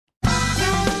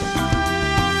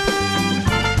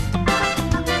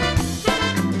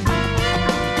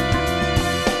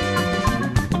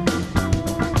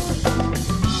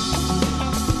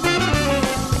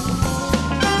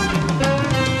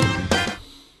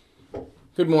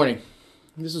Good morning.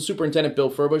 This is Superintendent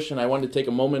Bill Furbush, and I wanted to take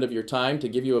a moment of your time to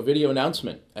give you a video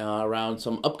announcement around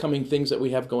some upcoming things that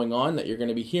we have going on that you're going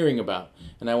to be hearing about.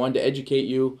 And I wanted to educate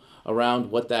you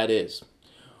around what that is.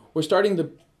 We're starting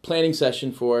the planning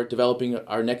session for developing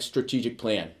our next strategic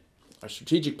plan. Our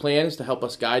strategic plan is to help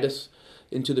us guide us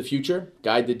into the future,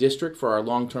 guide the district for our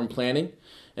long-term planning,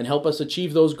 and help us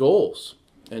achieve those goals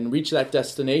and reach that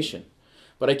destination.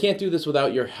 But I can't do this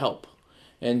without your help.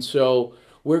 And so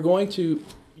we're going to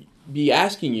be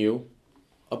asking you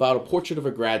about a portrait of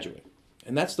a graduate.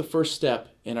 And that's the first step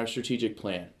in our strategic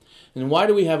plan. And why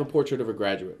do we have a portrait of a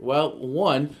graduate? Well,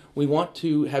 one, we want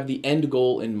to have the end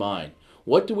goal in mind.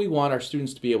 What do we want our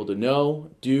students to be able to know,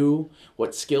 do,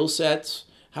 what skill sets,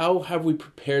 how have we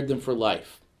prepared them for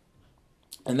life?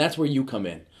 And that's where you come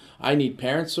in. I need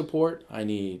parent support, I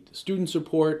need student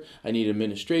support, I need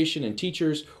administration and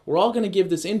teachers. We're all going to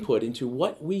give this input into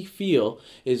what we feel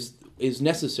is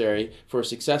necessary for a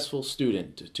successful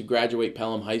student to graduate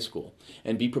Pelham High School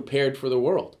and be prepared for the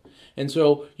world. And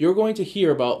so you're going to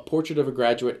hear about Portrait of a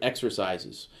Graduate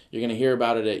exercises. You're going to hear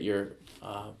about it at your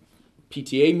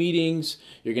PTA meetings,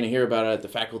 you're going to hear about it at the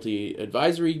faculty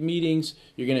advisory meetings,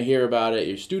 you're going to hear about it at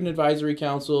your student advisory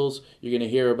councils, you're going to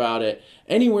hear about it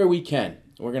anywhere we can.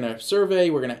 We're going to survey,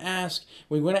 we're going to ask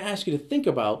you to think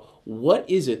about what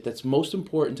is it that's most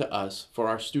important to us for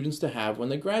our students to have when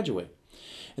they graduate.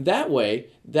 And that way,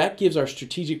 that gives our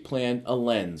strategic plan a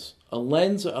lens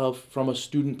of from a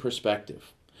student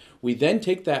perspective. We then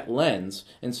take that lens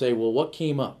and say, well, what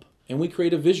came up? And we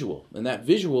create a visual, and that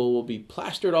visual will be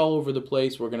plastered all over the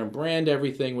place. We're going to brand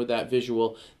everything with that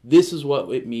visual. This is what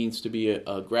it means to be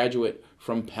a graduate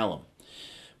from Pelham.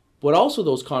 What also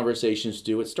those conversations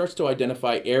do, it starts to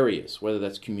identify areas, whether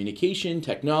that's communication,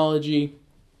 technology,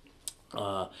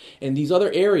 and these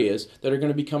other areas that are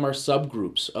going to become our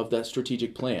subgroups of that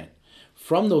strategic plan.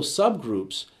 From those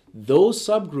subgroups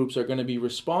are going to be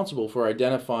responsible for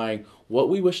identifying what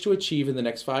we wish to achieve in the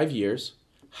next 5 years,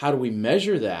 how do we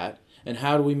measure that, and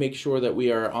how do we make sure that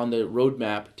we are on the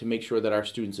roadmap to make sure that our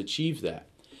students achieve that.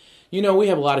 You know, we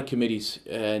have a lot of committees,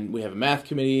 and we have math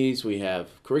committees, we have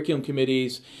curriculum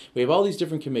committees, we have all these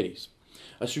different committees.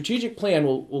 A strategic plan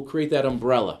will create that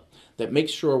umbrella that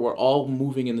makes sure we're all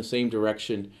moving in the same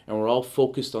direction and we're all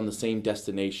focused on the same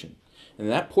destination. And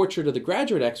that portrait of the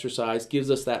graduate exercise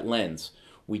gives us that lens.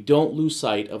 We don't lose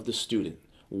sight of the student.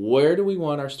 Where do we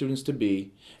want our students to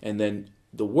be? And then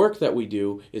the work that we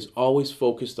do is always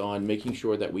focused on making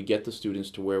sure that we get the students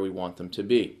to where we want them to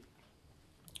be.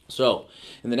 So,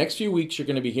 in the next few weeks, you're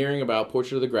going to be hearing about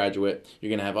Portrait of the Graduate. You're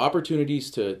going to have opportunities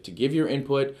to give your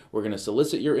input. We're going to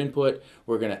solicit your input.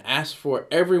 We're going to ask for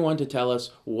everyone to tell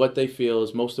us what they feel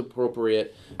is most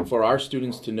appropriate for our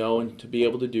students to know and to be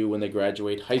able to do when they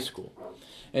graduate high school.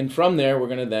 And from there, we're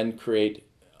going to then create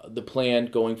the plan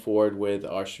going forward with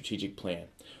our strategic plan.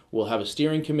 We'll have a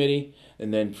steering committee,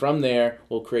 and then from there,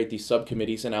 we'll create these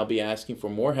subcommittees, and I'll be asking for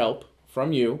more help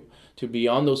from you to be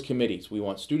on those committees. We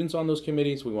want students on those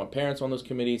committees, we want parents on those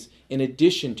committees, in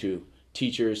addition to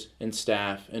teachers and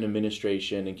staff and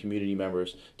administration and community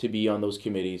members to be on those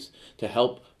committees to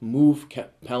help move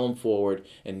Pelham forward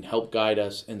and help guide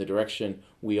us in the direction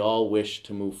we all wish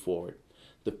to move forward.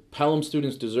 The Pelham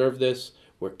students deserve this,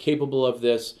 we're capable of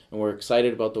this, and we're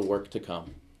excited about the work to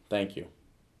come. Thank you.